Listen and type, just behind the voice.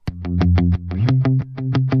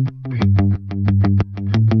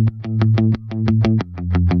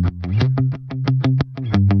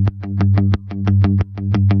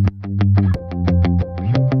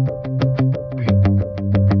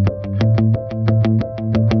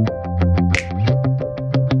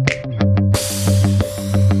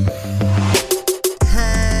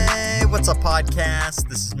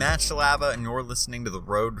Matt Shalava, and you're listening to the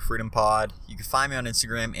Road to Freedom Pod. You can find me on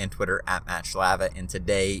Instagram and Twitter at Matt Shalava, and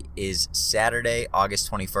today is Saturday,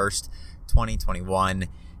 August 21st, 2021.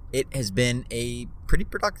 It has been a pretty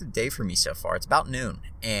productive day for me so far. It's about noon,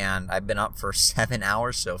 and I've been up for 7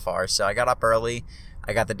 hours so far, so I got up early.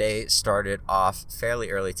 I got the day started off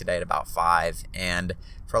fairly early today at about 5, and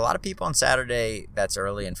for a lot of people on Saturday, that's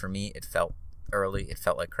early, and for me, it felt early. It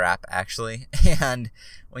felt like crap, actually. And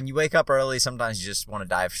when you wake up early, sometimes you just want to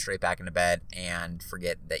dive straight back into bed and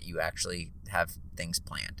forget that you actually have things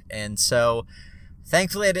planned. And so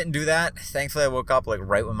thankfully I didn't do that. Thankfully I woke up like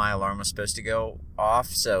right when my alarm was supposed to go off.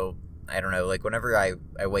 So I don't know, like whenever I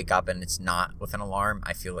wake up and it's not with an alarm,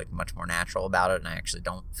 I feel like much more natural about it, and I actually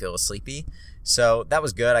don't feel as sleepy. So that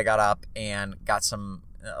was good. I got up and got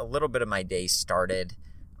a little bit of my day started.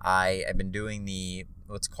 I've been doing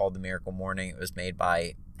what's called the Miracle Morning. It was made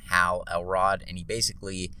by Hal Elrod, and he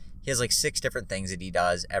has like 6 different things that he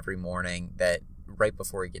does every morning that right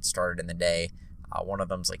before he gets started in the day. One of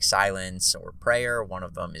them is like silence or prayer. One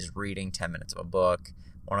of them is reading 10 minutes of a book.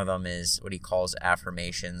 One of them is what he calls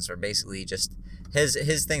affirmations, or basically just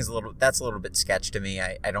his thing's that's a little bit sketch to me.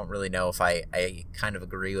 I don't really know if I kind of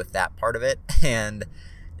agree with that part of it, and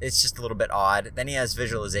it's just a little bit odd. Then he has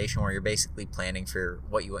visualization, where you're basically planning for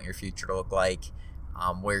what you want your future to look like,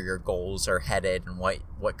 where your goals are headed, and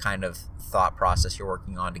what kind of thought process you're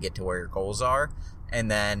working on to get to where your goals are. And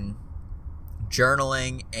then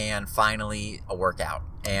journaling, and finally a workout.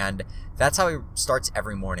 And that's how he starts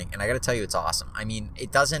every morning. And I got to tell you, it's awesome. I mean,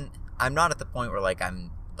 I'm not at the point where like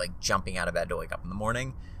I'm like jumping out of bed to wake up in the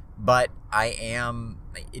morning, but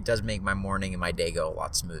it does make my morning and my day go a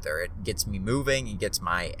lot smoother. It gets me moving, it gets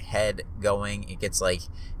my head going, it gets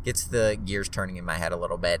the gears turning in my head a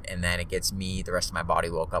little bit, and then it gets the rest of my body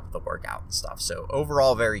woke up with the workout and stuff. So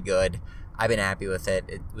overall, very good. I've been happy with it.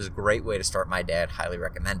 It was a great way to start my day. I'd highly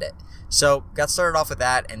recommend it. So got started off with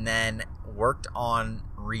that, and then worked on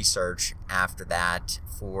research after that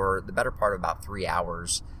for the better part of about 3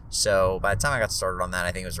 hours. So by the time I got started on that,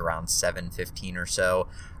 I think it was around 7:15 or so.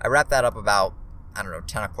 I wrapped that up about,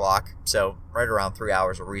 10 o'clock. So right around 3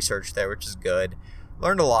 hours of research there, which is good.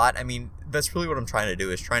 Learned a lot. I mean, that's really what I'm trying to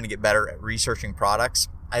do, is trying to get better at researching products.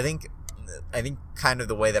 I think kind of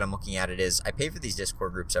the way that I'm looking at it is I pay for these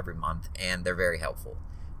Discord groups every month, and they're very helpful.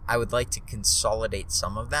 I would like to consolidate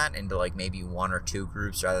some of that into like maybe 1 or 2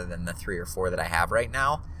 groups rather than the 3 or 4 that I have right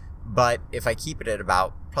now. But if I keep it at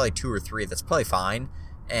about probably 2 or 3, that's probably fine.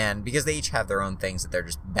 And because they each have their own things that they're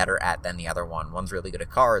just better at than the other one. One's really good at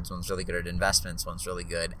cards, one's really good at investments, one's really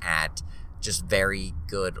good at just very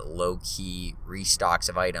good low-key restocks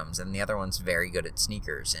of items, and the other one's very good at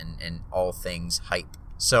sneakers and all things hype.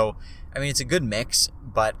 So, I mean, it's a good mix,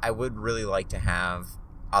 but I would really like to have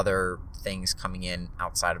other things coming in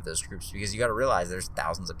outside of those groups, because you got to realize there's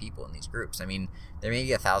thousands of people in these groups. I mean, there may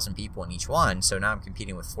be 1,000 people in each one, so now I'm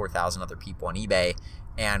competing with 4,000 other people on eBay,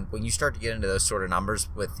 and when you start to get into those sort of numbers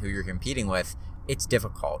with who you're competing with, it's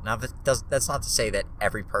difficult. Now, that's not to say that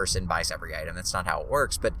every person buys every item. That's not how it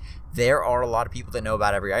works, but there are a lot of people that know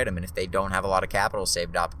about every item, and if they don't have a lot of capital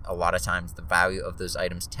saved up, a lot of times the value of those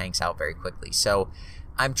items tanks out very quickly. So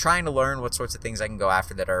I'm trying to learn what sorts of things I can go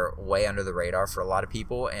after that are way under the radar for a lot of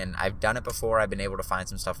people, and I've done it before. I've been able to find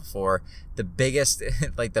some stuff before. The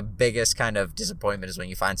biggest kind of disappointment is when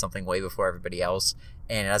you find something way before everybody else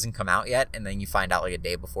and it hasn't come out yet, and then you find out like a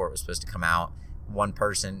day before it was supposed to come out. One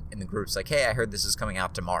person in the group's like, hey, I heard this is coming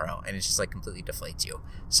out tomorrow, and it's just like completely deflates you.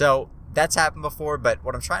 So that's happened before, but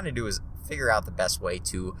what I'm trying to do is figure out the best way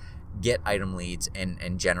to get item leads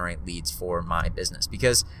and generate leads for my business,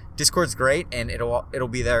 because Discord's great and it'll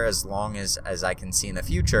be there as long as I can see in the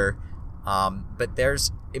future, but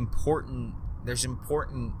there's important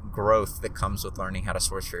growth that comes with learning how to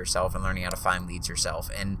source for yourself and learning how to find leads yourself,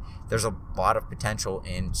 and there's a lot of potential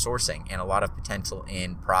in sourcing and a lot of potential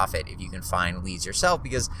in profit if you can find leads yourself,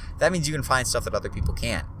 because that means you can find stuff that other people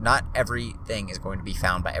can't. Not everything is going to be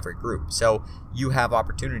found by every group, so you have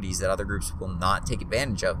opportunities that other groups will not take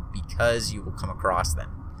advantage of because you will come across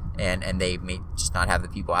them, and they may just not have the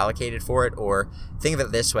people allocated for it. Or think of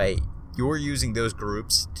it this way: you're using those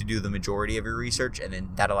groups to do the majority of your research, and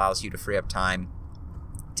then that allows you to free up time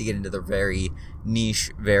to get into the very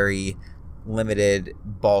niche, very limited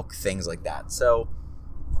bulk things like that. So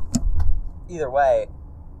either way,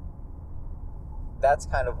 that's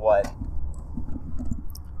kind of what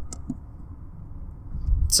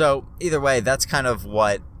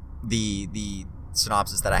the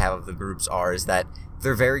synopsis that I have of the groups is that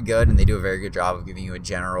they're very good and they do a very good job of giving you a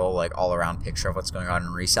general, like, all-around picture of what's going on in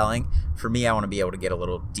reselling. For me, I want to be able to get a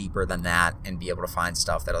little deeper than that and be able to find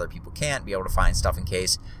stuff that other people can't, be able to find stuff in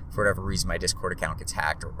case, for whatever reason, my Discord account gets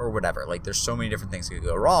hacked or whatever. Like, there's so many different things that could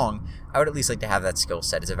go wrong. I would at least like to have that skill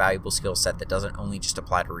set. It's a valuable skill set that doesn't only just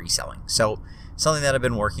apply to reselling. So something that I've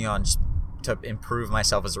been working on just to improve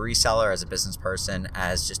myself as a reseller, as a business person,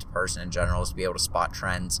 as just a person in general, is to be able to spot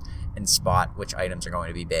trends and spot which items are going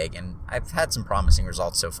to be big. And I've had some promising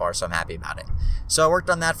results so far, so I'm happy about it. So I worked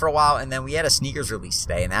on that for a while, and then we had a sneakers release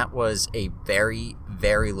today, and that was a very,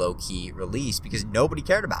 very low-key release because nobody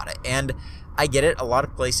cared about it. And I get it. A lot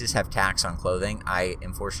of places have tax on clothing. I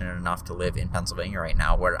am fortunate enough to live in Pennsylvania right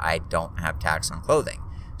now where I don't have tax on clothing.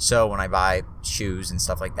 So when I buy shoes and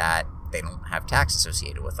stuff like that, they don't have tax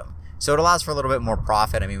associated with them. So it allows for a little bit more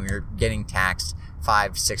profit. I mean, we're getting taxed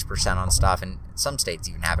 5-6% on stuff, and some states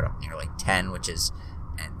even have it up near like 10, which is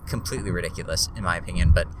completely ridiculous in my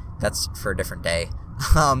opinion, but that's for a different day.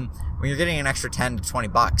 When you're getting an extra 10 to 20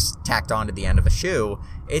 bucks tacked on to the end of a shoe,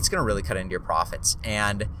 it's going to really cut into your profits.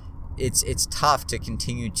 And it's tough to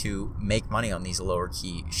continue to make money on these lower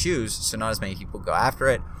key shoes, so not as many people go after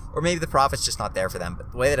it, or maybe the profit's just not there for them.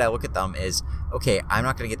 But the way that I look at them is, okay, I'm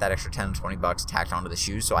not going to get that extra 10 to 20 bucks tacked onto the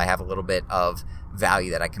shoes, so I have a little bit of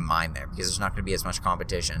value that I can mine there because there's not going to be as much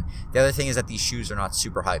competition. The other thing is that these shoes are not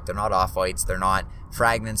super hyped. They're not Off-Whites, they're not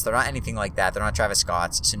Fragments, they're not anything like that. They're not Travis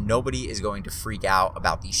Scotts, so nobody is going to freak out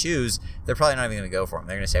about these shoes. They're probably not even going to go for them.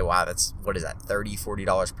 They're going to say, wow, that's, what is that, $30,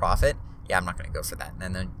 $40 profit? Yeah, I'm not going to go for that.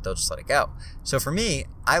 And then they'll just let it go. So for me,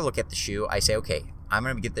 I look at the shoe, I say, okay, I'm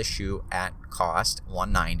going to get this shoe at cost,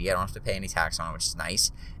 $190. I don't have to pay any tax on it, which is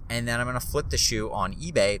nice. And then I'm going to flip the shoe on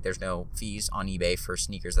eBay. There's no fees on eBay for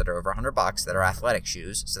sneakers that are over $100 that are athletic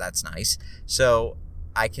shoes, so that's nice. So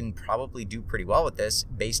I can probably do pretty well with this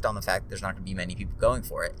based on the fact that there's not going to be many people going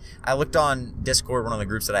for it. I looked on Discord, one of the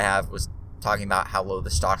groups that I have was talking about how low the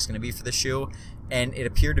stock's going to be for the shoe, and it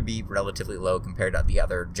appeared to be relatively low compared to the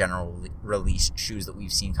other general release shoes that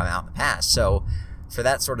we've seen come out in the past. So for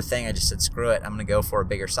that sort of thing, I just said, screw it, I'm going to go for a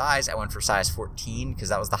bigger size. I went for size 14 because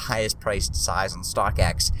that was the highest priced size on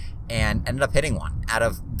StockX, and ended up hitting one out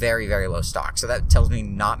of very, very low stock. So that tells me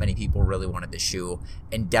not many people really wanted the shoe,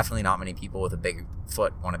 and definitely not many people with a big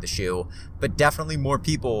foot wanted the shoe, but definitely more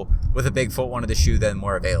people with a big foot wanted the shoe than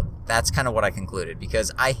were available. That's kind of what I concluded,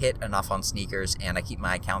 because I hit enough on sneakers and I keep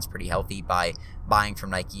my accounts pretty healthy by buying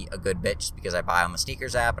from Nike a good bit, just because I buy on the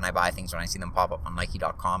sneakers app and I buy things when I see them pop up on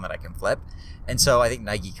Nike.com that I can flip. And so I think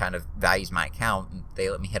Nike kind of values my account, and they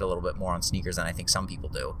let me hit a little bit more on sneakers than I think some people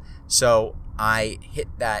do. So I hit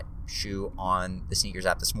that shoe on the sneakers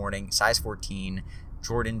app this morning, size 14,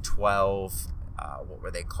 Jordan 12, what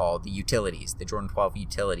were they called? The utilities, the Jordan 12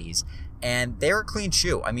 utilities. And they were a clean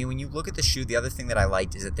shoe. I mean, when you look at the shoe, the other thing that I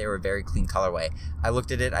liked is that they were a very clean colorway. I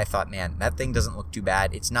looked at it, I thought, man, that thing doesn't look too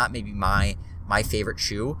bad. It's not maybe my favorite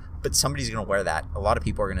shoe, but somebody's going to wear that. A lot of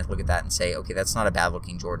people are going to look at that and say, okay, that's not a bad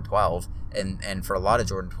looking Jordan 12. And for a lot of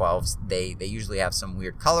Jordan 12s, they usually have some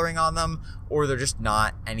weird coloring on them, or they're just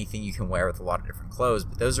not anything you can wear with a lot of different clothes.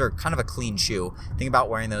 But those are kind of a clean shoe. Think about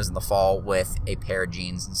wearing those in the fall with a pair of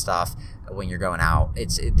jeans and stuff when you're going out.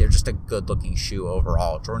 They're just a good looking shoe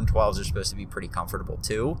overall. Jordan 12s are supposed to be pretty comfortable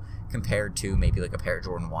too, compared to maybe like a pair of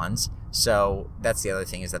Jordan 1s. So that's the other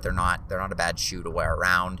thing, is that they're not a bad shoe to wear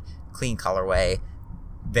around. Clean colorway,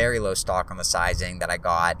 very low stock on the sizing that I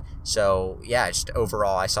got. So yeah, just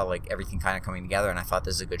overall I saw like everything kind of coming together, and I thought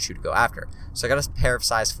this is a good shoe to go after. So I got a pair of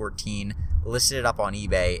size 14, listed it up on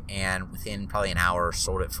eBay, and within probably an hour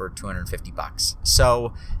sold it for $250.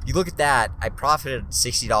 So you look at that, I profited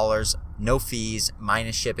 $60, no fees,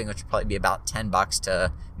 minus shipping, which would probably be about $10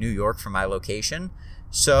 to New York from my location.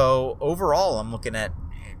 So overall I'm looking at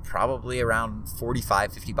probably around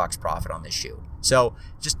 $45-50 profit on this shoe. So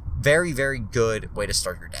just very, very good way to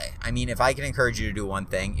start your day. I mean, if I can encourage you to do one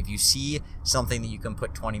thing, if you see something that you can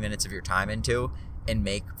put 20 minutes of your time into and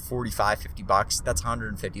make $45-50, that's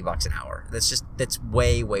 $150 an hour. That's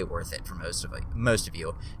way, way worth it for most of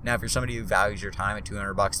you. Now, if you're somebody who values your time at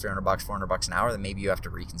 $200, $300, $400 an hour, then maybe you have to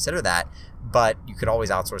reconsider that, but you could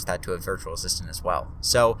always outsource that to a virtual assistant as well.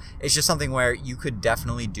 So it's just something where you could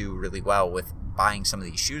definitely do really well with buying some of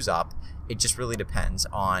these shoes up. It just really depends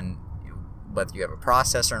on whether you have a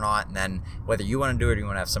process or not, and then whether you want to do it or you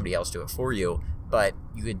want to have somebody else do it for you. But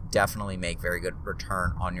you could definitely make very good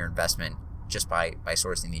return on your investment just by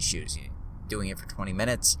sourcing these shoes. You're doing it for 20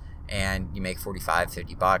 minutes and you make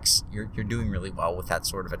 $45-50. You're doing really well with that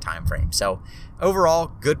sort of a time frame. So overall,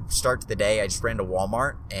 good start to the day. I just ran to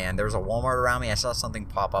Walmart, and there was a Walmart around me. I saw something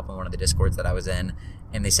pop up in one of the Discords that I was in,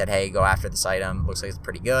 and they said, hey, go after this item. Looks like it's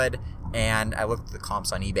pretty good. And I looked at the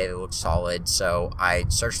comps on eBay. They looked solid. So I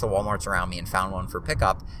searched the Walmarts around me and found one for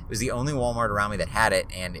pickup. It was the only Walmart around me that had it,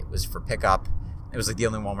 and it was for pickup. It was like the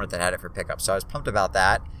only Walmart that had it for pickup. So I was pumped about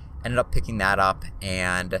that. Ended up picking that up.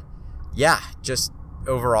 And yeah, just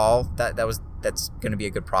overall, that's going to be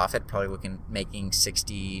a good profit. Probably making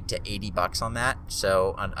 60 to 80 bucks on that.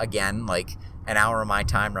 So again, like an hour of my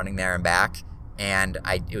time running there and back. And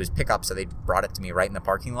it was pickup, so they brought it to me right in the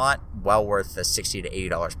parking lot. Well worth the $60 to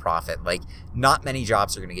 $80 profit. Like, not many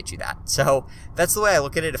jobs are going to get you that. So that's the way I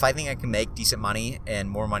look at it. If I think I can make decent money and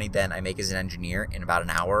more money than I make as an engineer in about an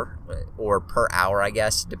hour, or per hour, I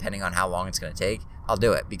guess, depending on how long it's going to take, I'll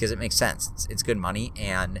do it because it makes sense. It's good money,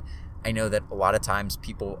 and I know that a lot of times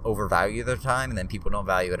people overvalue their time and then people don't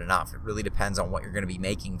value it enough. It really depends on what you're going to be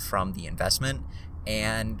making from the investment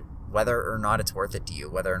and whether or not it's worth it to you,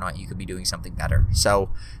 whether or not you could be doing something better. So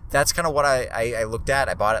that's kind of what I looked at.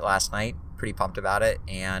 I bought it last night, pretty pumped about it,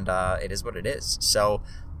 and it is what it is. So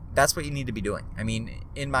that's what you need to be doing. I mean,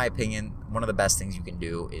 in my opinion, one of the best things you can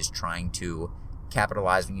do is trying to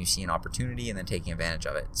capitalize when you see an opportunity and then taking advantage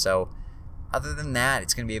of it. So other than that,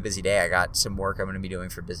 it's going to be a busy day. I got some work I'm going to be doing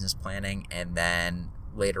for business planning, and then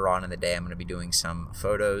later on in the day, I'm going to be doing some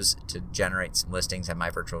photos to generate some listings, have my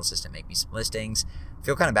virtual assistant make me some listings. I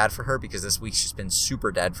feel kind of bad for her because this week's just been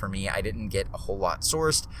super dead for me. I didn't get a whole lot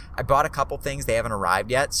sourced. I bought a couple things. They haven't arrived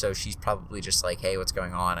yet, so she's probably just like, hey, what's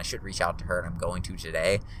going on? I should reach out to her, and I'm going to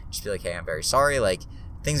today. Just be like, hey, I'm very sorry. Like,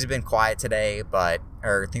 things have been quiet today,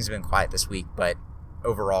 things have been quiet this week, but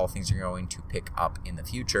overall, things are going to pick up in the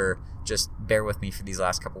future. Just bear with me for these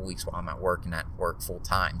last couple weeks while I'm at work and at work full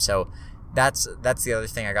time. So that's the other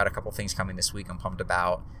thing. I got a couple things coming this week I'm pumped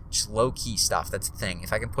about. Just low-key stuff. That's the thing.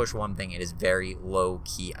 If I can push one thing, it is very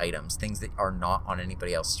low-key items. Things that are not on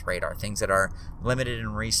anybody else's radar. Things that are limited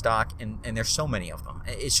in restock, and there's so many of them.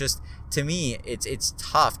 It's just, to me, it's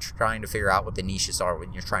tough trying to figure out what the niches are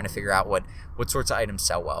when you're trying to figure out what sorts of items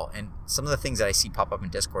sell well. And some of the things that I see pop up in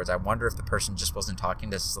Discords, I wonder if the person just wasn't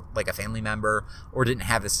talking to like a family member or didn't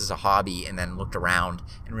have this as a hobby and then looked around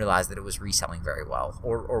and realized that it was reselling very well,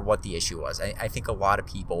 or what the issue was. I think a lot of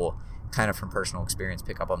people, kind of from personal experience,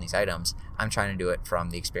 pick up on these items. I'm trying to do it from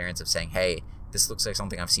the experience of saying, hey, this looks like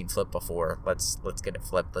something I've seen flip before. Let's get it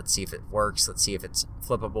flipped. Let's see if it works. Let's see if it's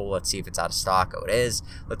flippable. Let's see if it's out of stock. Oh, it is.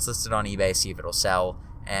 Let's list it on eBay, see if it'll sell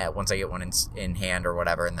once I get one in hand or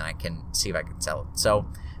whatever, and then I can see if I can sell it. So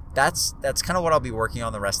that's kind of what I'll be working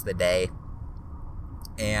on the rest of the day,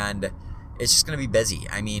 and it's just going to be busy.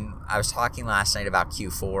 I mean, I was talking last night about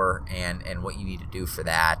Q4 and what you need to do for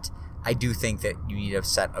that. I do think that you need to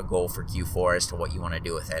set a goal for Q4 as to what you want to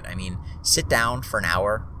do with it. I mean, sit down for an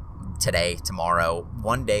hour today, tomorrow,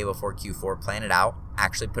 one day before Q4, plan it out,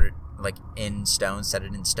 actually put it like in stone, set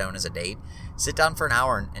it in stone as a date. Sit down for an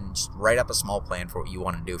hour and just write up a small plan for what you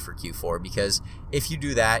want to do for Q4, because if you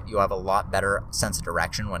do that, you'll have a lot better sense of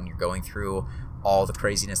direction when you're going through all the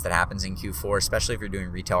craziness that happens in Q4, especially if you're doing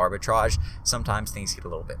retail arbitrage. Sometimes things get a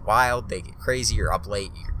little bit wild, they get crazy, you're up late,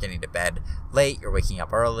 you're getting to bed late, you're waking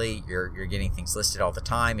up early, you're getting things listed all the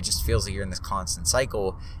time. It just feels like you're in this constant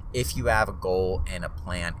cycle. If you have a goal and a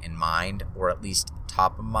plan in mind, or at least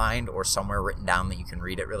top of mind, or somewhere written down that you can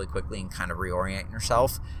read it really quickly and kind of reorient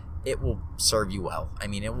yourself, it will serve you well. I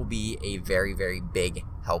mean, it will be a very, very big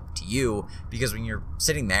help to you, because when you're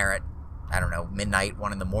sitting there at, I don't know, midnight,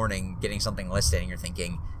 1 a.m, getting something listed and you're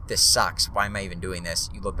thinking, this sucks, why am I even doing this?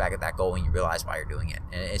 You look back at that goal and you realize why you're doing it.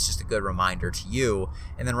 And it's just a good reminder to you.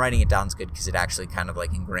 And then writing it down is good because it actually kind of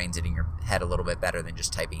like ingrains it in your head a little bit better than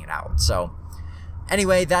just typing it out. So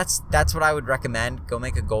anyway, that's what I would recommend. Go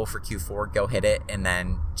make a goal for Q4, go hit it, and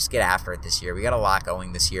then just get after it this year. We got a lot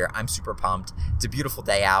going this year. I'm super pumped. It's a beautiful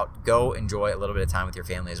day out. Go enjoy a little bit of time with your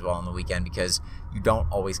family as well on the weekend, because you don't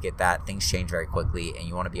always get that. Things change very quickly, and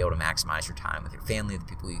you want to be able to maximize your time with your family, the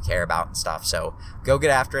people you care about and stuff. So go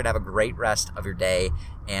get after it. Have a great rest of your day,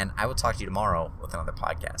 and I will talk to you tomorrow with another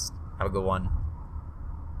podcast. Have a good one.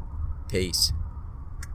 Peace.